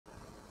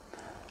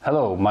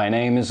Hello, my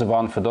name is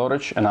Ivan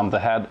Fedorych and I'm the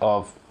head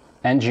of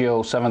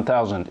NGO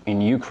 7000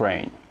 in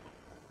Ukraine.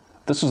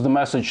 This is the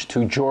message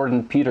to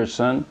Jordan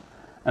Peterson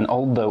and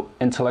all the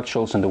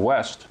intellectuals in the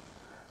West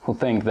who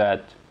think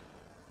that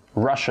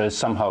Russia is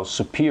somehow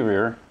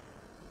superior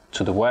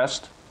to the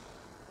West,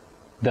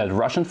 that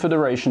Russian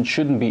Federation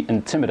shouldn't be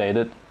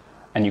intimidated,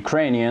 and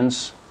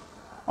Ukrainians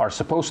are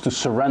supposed to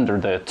surrender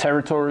their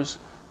territories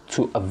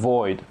to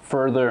avoid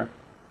further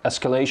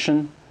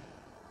escalation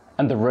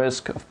and the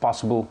risk of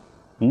possible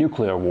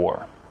nuclear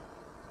war.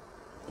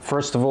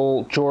 First of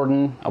all,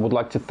 Jordan, I would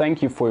like to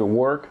thank you for your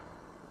work.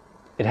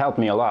 It helped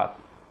me a lot.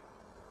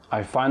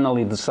 I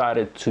finally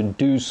decided to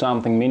do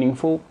something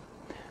meaningful,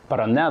 but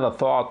I never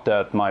thought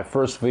that my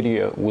first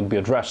video would be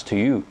addressed to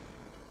you.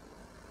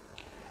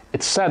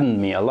 It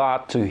saddened me a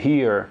lot to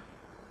hear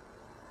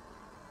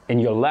in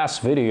your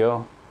last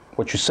video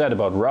what you said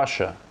about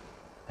Russia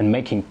and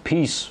making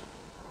peace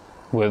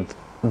with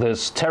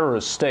this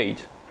terrorist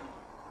state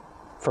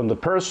from the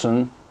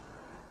person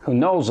who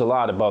knows a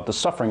lot about the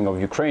suffering of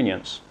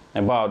Ukrainians,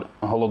 about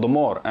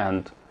Holodomor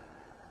and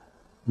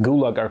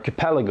Gulag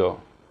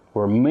archipelago,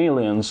 where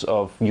millions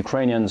of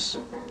Ukrainians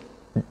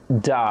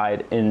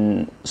died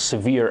in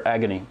severe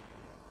agony.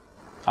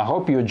 I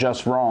hope you're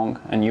just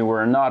wrong and you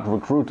were not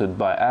recruited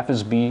by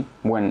FSB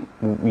when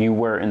you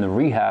were in the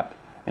rehab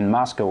in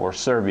Moscow or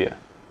Serbia.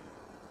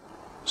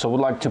 So I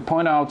would like to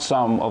point out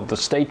some of the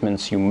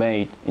statements you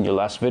made in your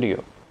last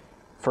video.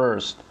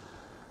 First,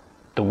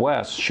 the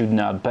West should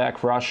not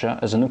back Russia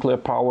as a nuclear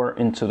power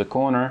into the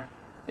corner.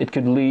 It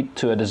could lead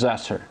to a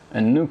disaster,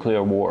 a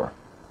nuclear war.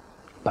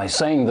 By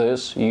saying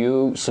this,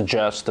 you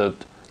suggest that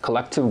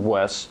collective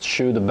West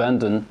should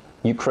abandon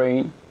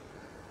Ukraine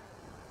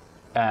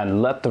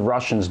and let the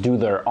Russians do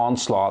their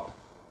onslaught,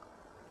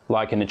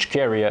 like in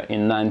Ichkeria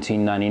in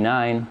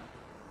 1999,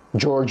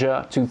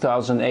 Georgia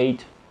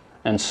 2008,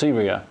 and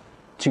Syria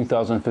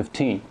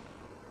 2015.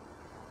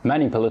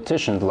 Many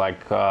politicians like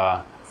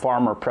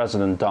former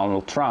President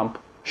Donald Trump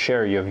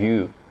share your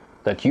view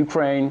that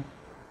Ukraine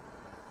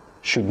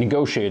should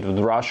negotiate with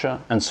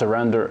Russia and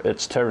surrender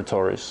its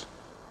territories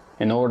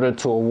in order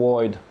to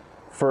avoid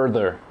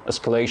further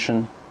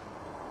escalation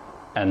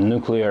and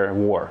nuclear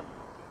war.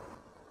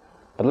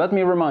 But let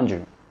me remind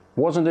you,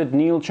 wasn't it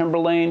Nevil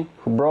Chamberlains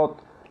who brought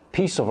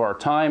peace of our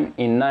time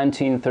in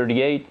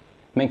 1938,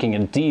 making a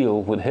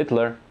deal with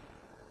Hitler,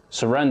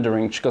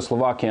 surrendering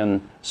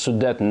Czechoslovakian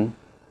Sudeten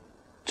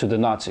to the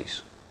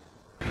Nazis?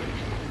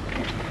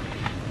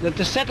 That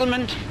the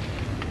settlement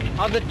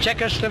of the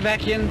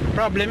Czechoslovakian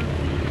problem,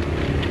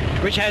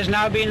 which has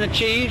now been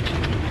achieved,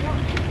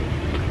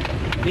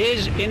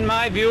 is, in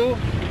my view,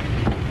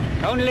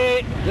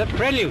 only the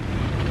prelude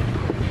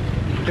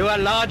to a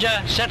larger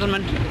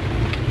settlement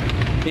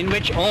in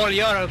which all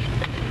Europe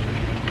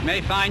may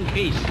find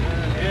peace.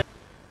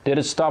 Did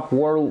it stop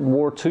World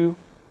War II?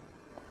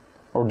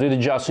 Or did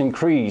it just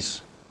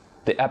increase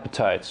the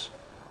appetites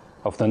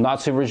of the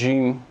Nazi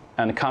regime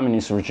and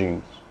communist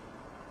regimes?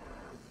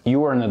 You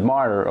were an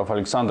admirer of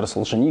Alexander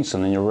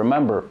Solzhenitsyn and you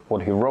remember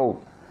what he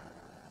wrote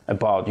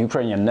about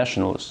Ukrainian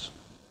nationalists.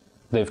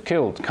 They've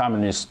killed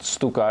communist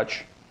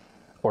stukach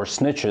or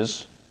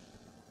snitches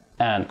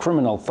and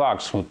criminal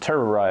thugs who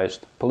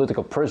terrorized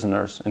political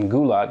prisoners in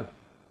Gulag,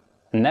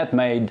 and that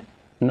made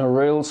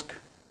Norilsk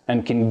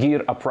and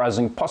Kingir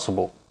uprising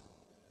possible.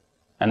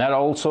 And that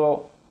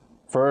also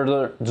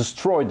further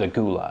destroyed the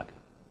Gulag.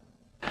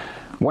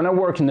 When I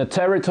worked in the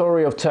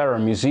Territory of Terror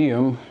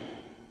Museum,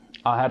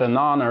 I had an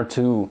honor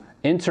to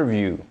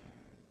interview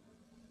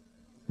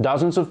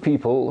dozens of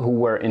people who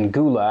were in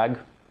Gulag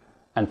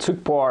and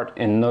took part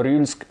in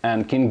Norilsk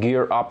and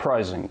Kingir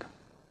uprising.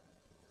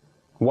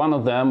 One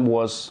of them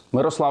was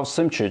Myroslav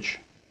Simchich,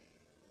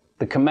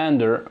 the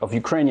commander of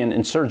Ukrainian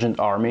insurgent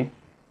army,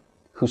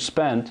 who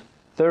spent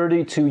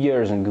 32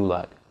 years in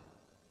Gulag.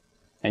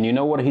 And you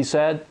know what he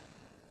said?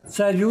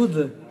 Це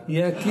люди,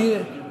 які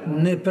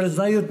не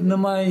признають,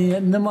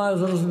 немає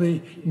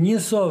зрозуміти ні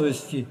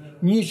совісті,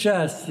 ні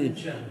честі,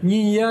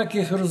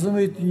 ніяких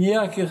розуміти,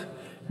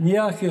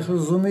 ніяких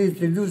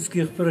розуміти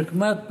людських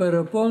прикмет,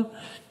 перепон,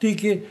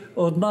 тільки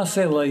одна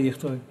сила їх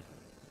той.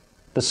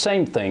 The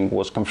same thing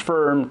was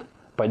confirmed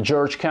by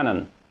George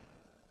Kennan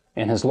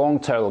in his long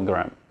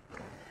telegram.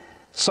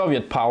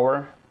 Soviet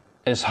power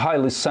is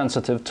highly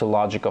sensitive to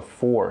logic of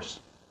force.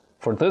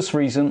 For this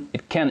reason,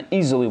 it can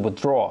easily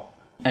withdraw,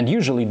 and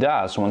usually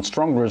does when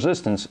strong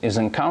resistance is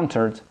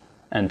encountered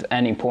at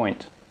any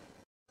point.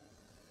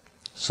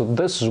 So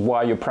this is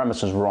why your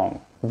premise is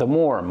wrong. The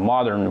more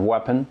modern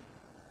weapon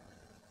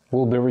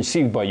will be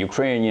received by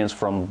Ukrainians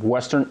from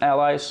Western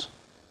allies,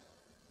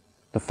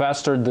 the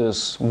faster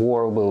this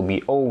war will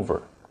be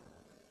over.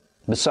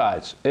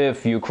 Besides,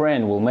 if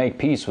Ukraine will make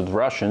peace with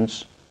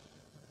Russians,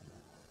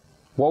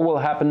 what will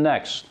happen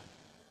next?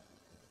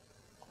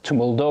 To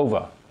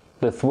Moldova,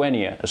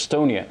 Lithuania,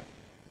 Estonia,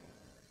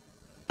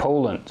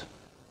 Poland,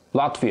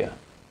 Latvia.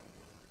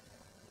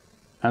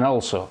 And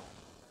also,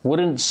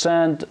 wouldn't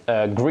send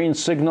a green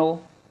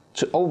signal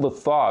to all the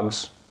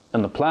thugs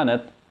on the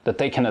planet that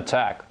they can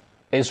attack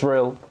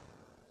Israel,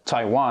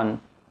 Taiwan,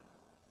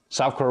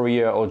 South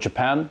Korea or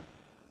Japan?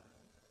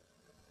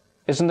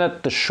 Isn't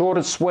that the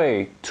shortest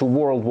way to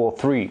World War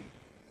III?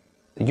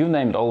 You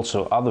named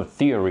also other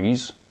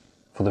theories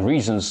for the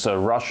reasons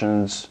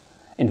Russians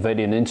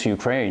invaded into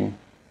Ukraine,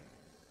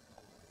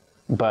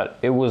 but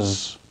it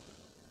was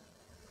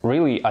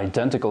really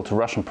identical to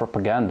Russian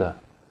propaganda.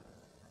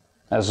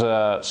 As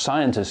a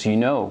scientist, you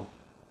know,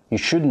 you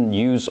shouldn't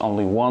use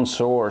only one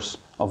source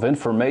of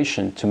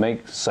information to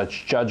make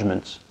such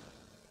judgments.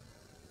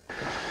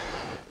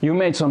 You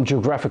made some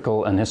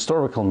geographical and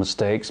historical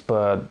mistakes,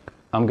 but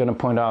I'm going to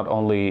point out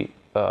only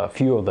a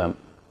few of them.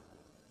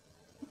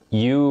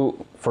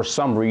 You, for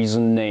some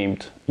reason,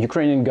 named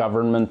Ukrainian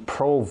government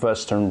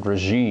pro-Western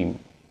regime.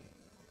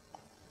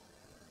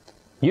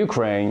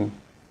 Ukraine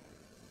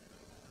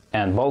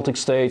and Baltic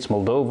states,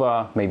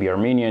 Moldova, maybe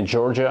Armenia and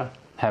Georgia,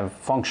 have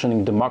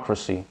functioning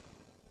democracy.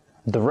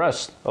 The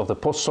rest of the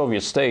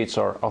post-Soviet states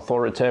are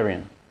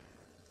authoritarian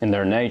in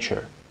their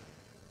nature.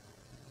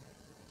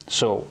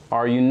 So,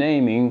 are you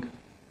naming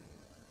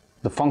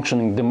the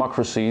functioning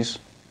democracies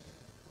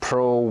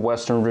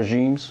pro-Western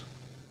regimes?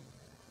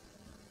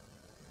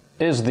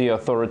 Is the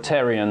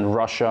authoritarian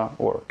Russia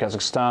or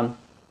Kazakhstan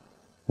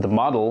the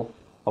model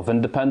of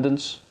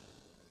independence?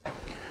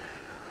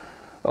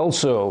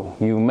 Also,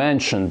 you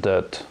mentioned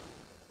that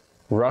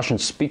Russian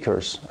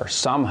speakers are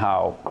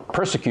somehow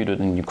persecuted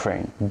in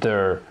Ukraine.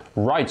 Their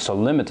rights are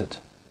limited.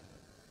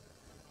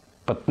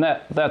 But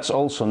that's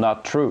also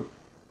not true.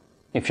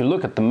 If you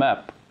look at the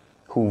map,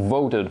 who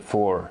voted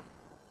for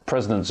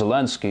President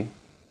Zelensky,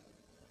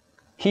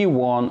 he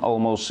won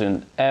almost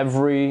in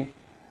every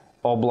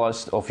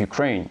oblast of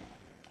Ukraine,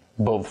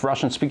 both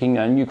Russian-speaking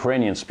and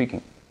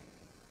Ukrainian-speaking.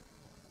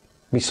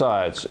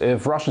 Besides,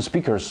 if Russian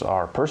speakers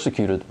are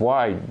persecuted,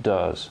 why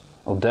does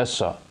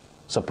Odessa,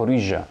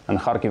 Zaporizhia and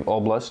Kharkiv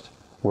Oblast,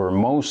 where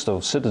most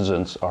of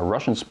citizens are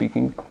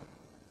Russian-speaking,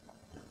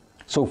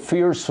 so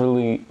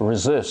fiercely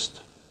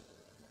resist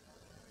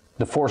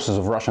the forces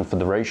of Russian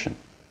Federation?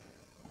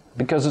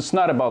 Because it's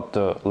not about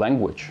the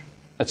language,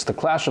 it's the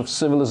clash of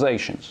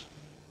civilizations,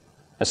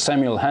 as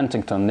Samuel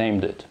Huntington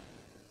named it.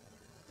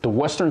 The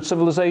Western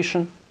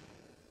civilization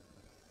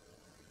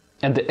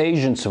and the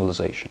Asian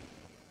civilization,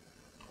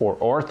 or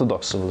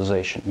Orthodox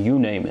civilization, you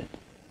name it.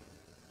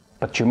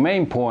 But your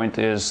main point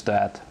is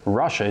that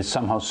Russia is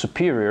somehow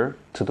superior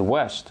to the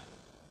West.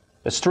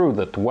 It's true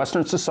that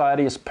Western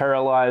society is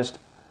paralyzed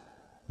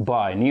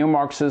by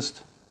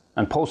neo-Marxist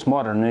and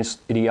postmodernist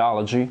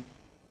ideology,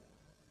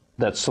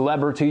 that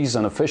celebrities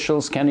and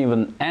officials can't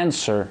even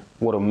answer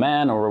what a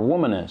man or a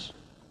woman is.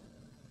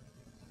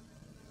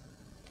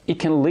 It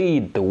can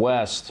lead the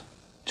West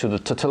to the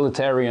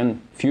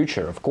totalitarian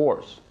future, of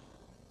course.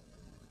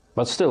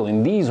 But still,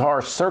 in these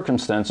harsh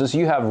circumstances,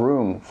 you have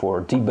room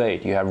for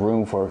debate, you have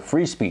room for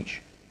free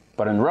speech.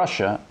 But in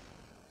Russia,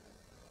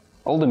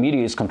 all the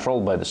media is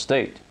controlled by the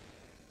state.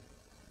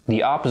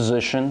 The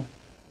opposition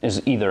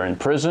is either in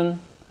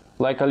prison,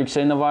 like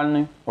Alexei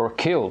Navalny, or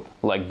killed,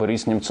 like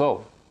Boris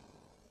Nemtsov.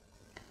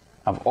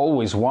 I've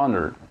always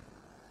wondered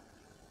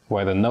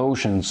why the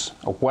notions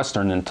of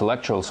Western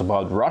intellectuals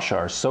about Russia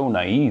are so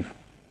naive.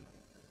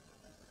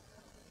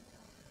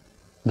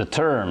 The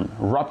term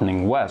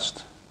 "rotting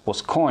West"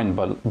 was coined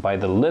by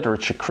the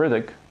literature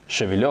critic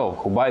Shevelov,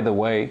 who, by the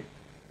way,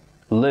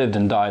 lived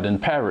and died in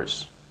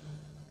Paris.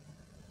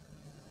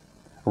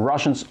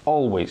 Russians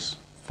always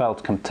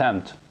felt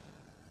contempt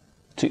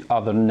to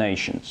other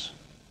nations.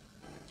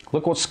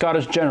 Look what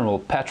Scottish General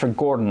Patrick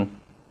Gordon,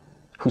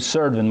 who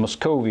served in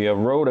Moscovia,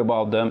 wrote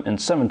about them in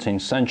the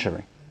 17th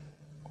century.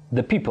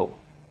 The people,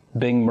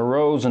 being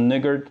morose and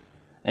niggard,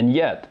 and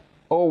yet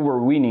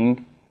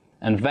overweening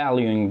and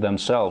valuing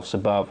themselves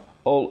above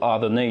all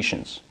other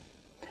nations.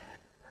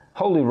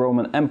 Holy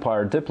Roman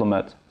Empire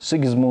diplomat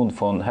Sigismund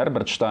von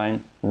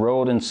Herbertstein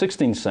wrote in the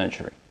 16th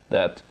century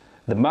that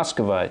the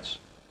Muscovites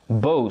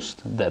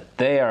boast that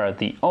they are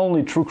the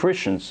only true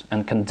Christians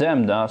and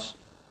condemned us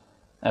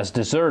as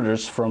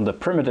deserters from the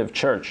primitive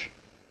church.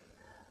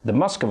 The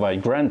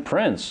Muscovite Grand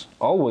Prince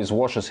always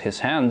washes his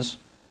hands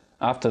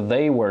after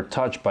they were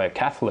touched by a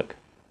Catholic.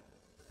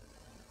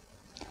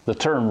 The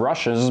term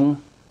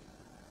Russism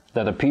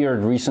that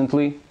appeared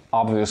recently,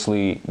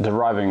 obviously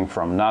deriving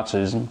from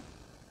Nazism,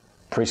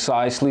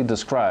 precisely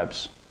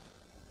describes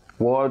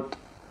what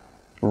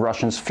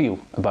Russians feel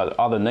about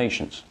other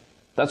nations.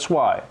 That's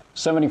why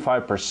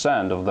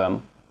 75% of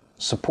them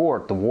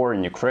support the war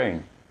in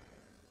Ukraine,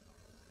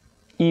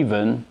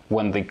 even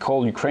when they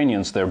call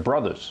Ukrainians their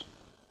brothers.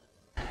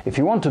 If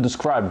you want to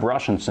describe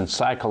Russians in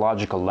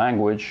psychological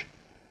language,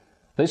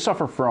 they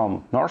suffer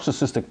from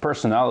narcissistic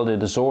personality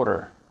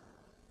disorder.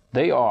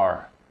 They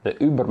are the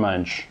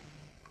Ubermensch,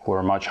 who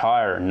are much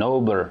higher,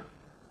 nobler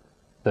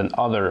than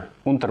other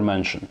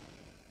Untermenschen.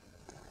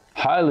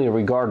 Highly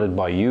regarded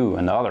by you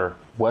and other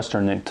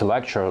Western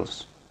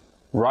intellectuals,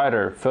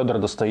 writer Fyodor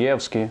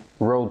Dostoyevsky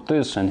wrote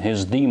this in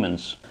his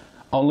Demons.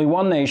 Only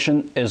one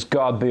nation is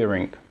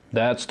God-bearing,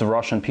 that's the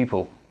Russian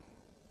people.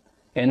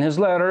 In his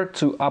letter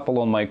to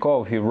Apollon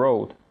Maikov, he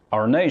wrote,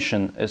 "Our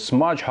nation is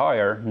much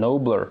higher,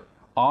 nobler,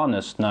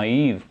 honest,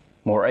 naive,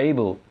 more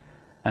able,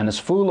 and is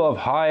full of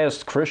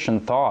highest Christian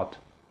thought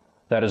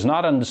that is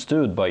not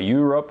understood by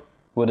Europe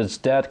with its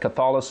dead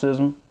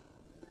Catholicism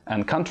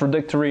and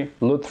contradictory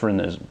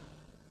Lutheranism.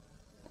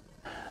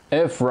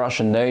 If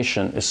Russian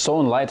nation is so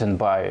enlightened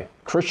by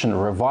Christian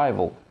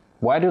revival,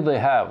 why do they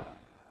have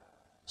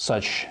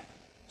such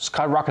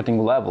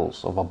skyrocketing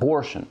levels of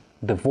abortion,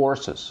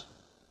 divorces,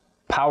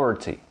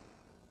 poverty,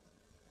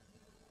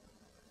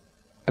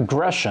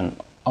 aggression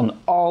on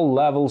all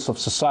levels of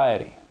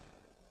society?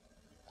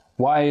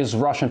 Why is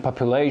Russian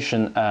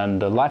population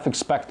and life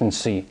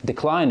expectancy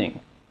declining?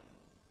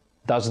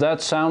 Does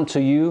that sound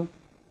to you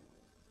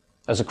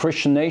as a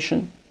Christian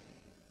nation?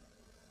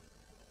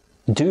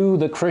 Do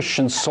the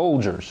Christian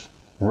soldiers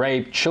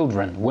rape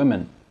children,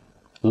 women,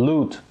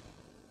 loot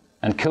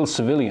and kill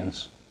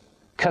civilians,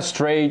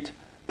 castrate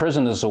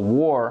prisoners of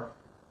war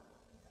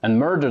and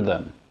murder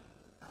them?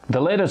 The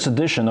latest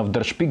edition of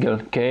Der Spiegel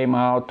came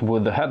out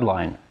with the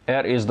headline,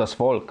 is das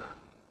Volk.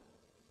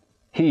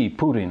 He,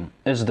 Putin,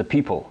 is the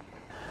people.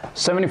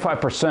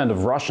 75%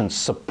 of Russians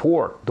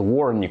support the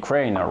war in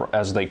Ukraine, or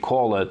as they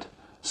call it,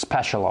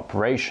 special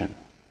operation.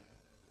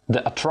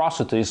 The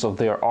atrocities of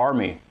their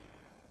army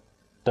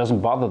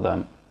doesn't bother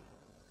them.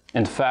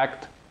 In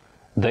fact,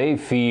 they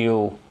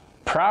feel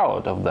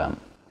proud of them.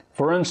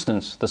 For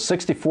instance, the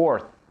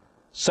 64th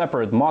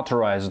Separate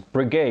Motorized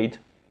Brigade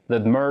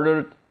that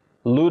murdered,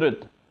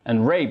 looted,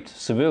 and raped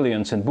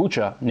civilians in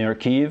Bucha near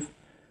Kyiv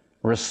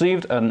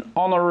received an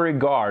honorary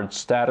guard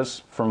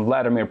status from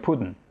Vladimir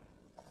Putin.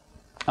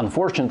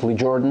 Unfortunately,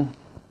 Jordan,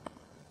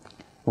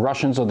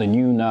 Russians are the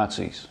new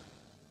Nazis.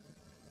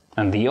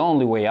 And the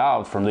only way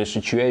out from this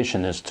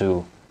situation is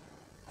to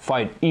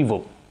fight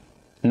evil,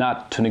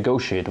 not to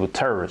negotiate with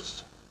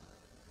terrorists.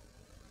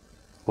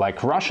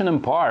 Like Russian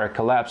Empire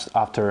collapsed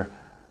after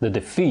the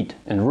defeat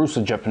in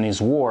Russo-Japanese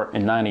War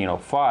in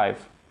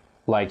 1905,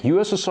 like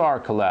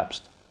USSR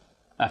collapsed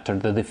after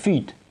the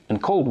defeat in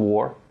Cold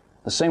War,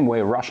 the same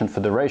way Russian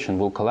Federation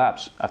will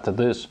collapse after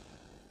this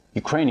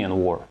Ukrainian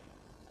war.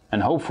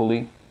 And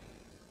hopefully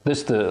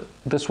this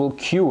will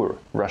cure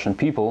Russian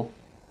people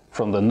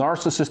from the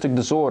narcissistic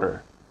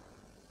disorder,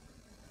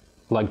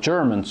 like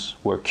Germans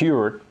were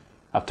cured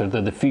after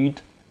the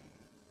defeat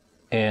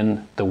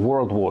in the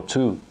World War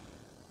II.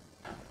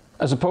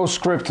 As a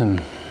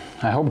postscriptum,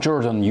 I hope,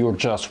 Jordan, you're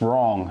just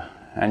wrong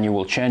and you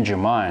will change your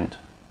mind.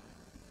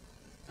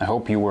 I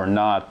hope you were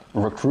not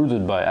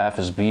recruited by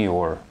FSB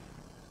or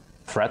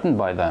threatened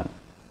by them.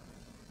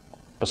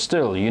 But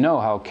still, you know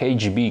how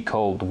KGB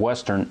called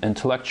Western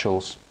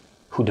intellectuals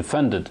who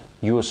defended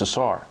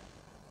USSR.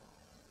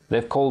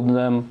 They've called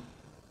them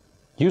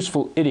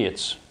useful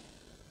idiots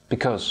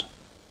because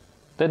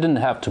they didn't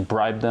have to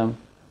bribe them,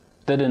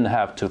 they didn't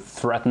have to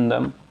threaten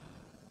them.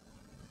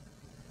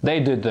 They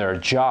did their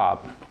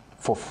job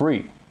for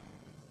free.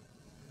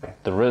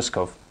 The risk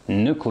of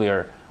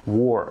nuclear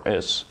war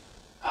is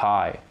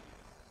high.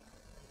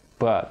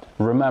 But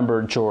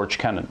remember George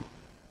Kennan.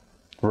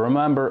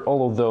 Remember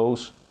all of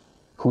those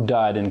who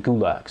died in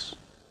Gulags.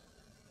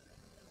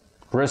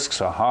 Risks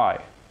are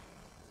high,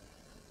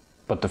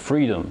 but the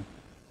freedom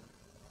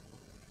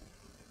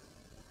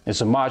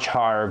is a much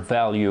higher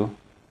value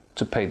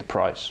to pay the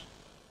price.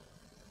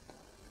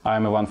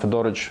 I'm Ivan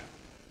Fedorych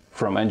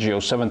from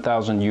NGO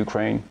 7000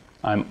 Ukraine.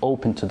 I'm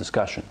open to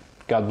discussion.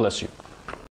 God bless you.